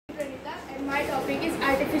my topic is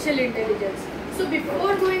artificial intelligence. So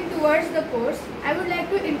before going towards the course, I would like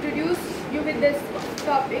to introduce you with this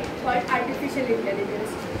topic called artificial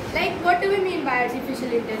intelligence. Like, what do we mean by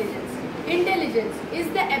artificial intelligence? Intelligence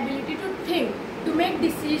is the ability to think, to make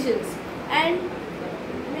decisions, and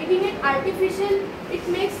making it artificial, it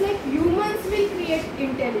makes like humans will create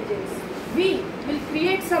intelligence. We will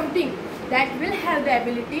create something that will have the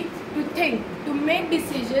ability to think, to make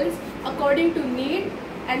decisions according to need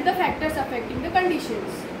and the factors affecting the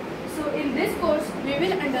conditions. So in this course, we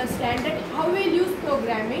will understand that how we'll use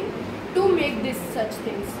programming to make this such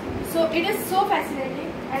things. So it is so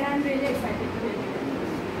fascinating and I'm really excited to make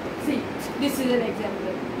it. See, this is an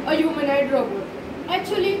example. A humanoid robot.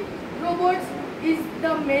 Actually, robots is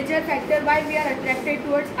the major factor why we are attracted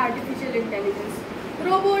towards artificial intelligence.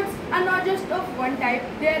 Robots are not just of one type,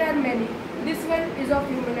 there are many. This one is of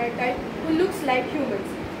humanoid type who looks like humans.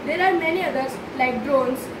 There are many others like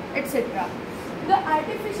drones, etc. The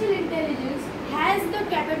artificial intelligence has the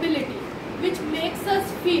capability which makes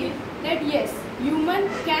us feel that yes, human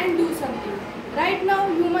can do something. Right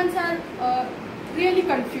now humans are really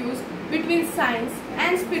confused between science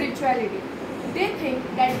and spirituality. They think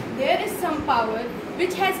that there is some power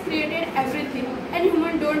which has created everything and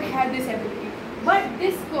humans don't have this ability. But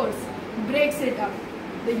this course breaks it up.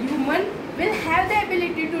 The human will have the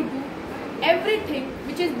ability to do everything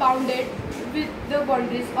which is bounded with the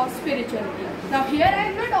boundaries of spirituality. Now here I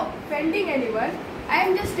am not offending anyone. I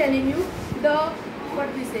am just telling you the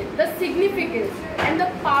significance and the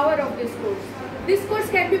power of this course. This course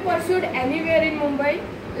can be pursued anywhere in Mumbai.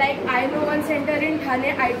 Like I know one center in Thane,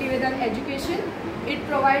 IT Vedan Education. It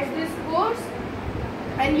provides this course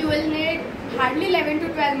and you will need hardly 11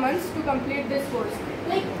 to 12 months to complete this course.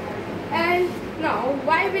 And now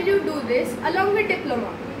why will you do this along with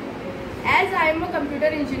diploma? As I am a computer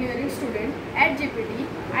engineering student at GPT,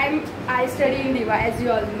 I study in DIVA as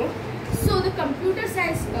you all know. So the computer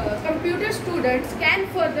students can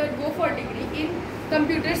further go for degree in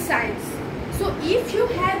computer science. So if you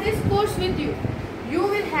have this course with you, you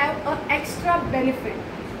will have an extra benefit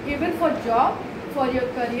even for job, for your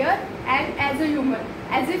career and as a human.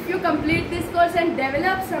 As if you complete this course and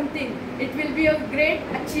develop something, it will be a great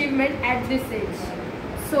achievement at this age.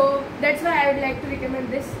 So that's why I would like to recommend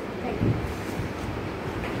this. Thank you.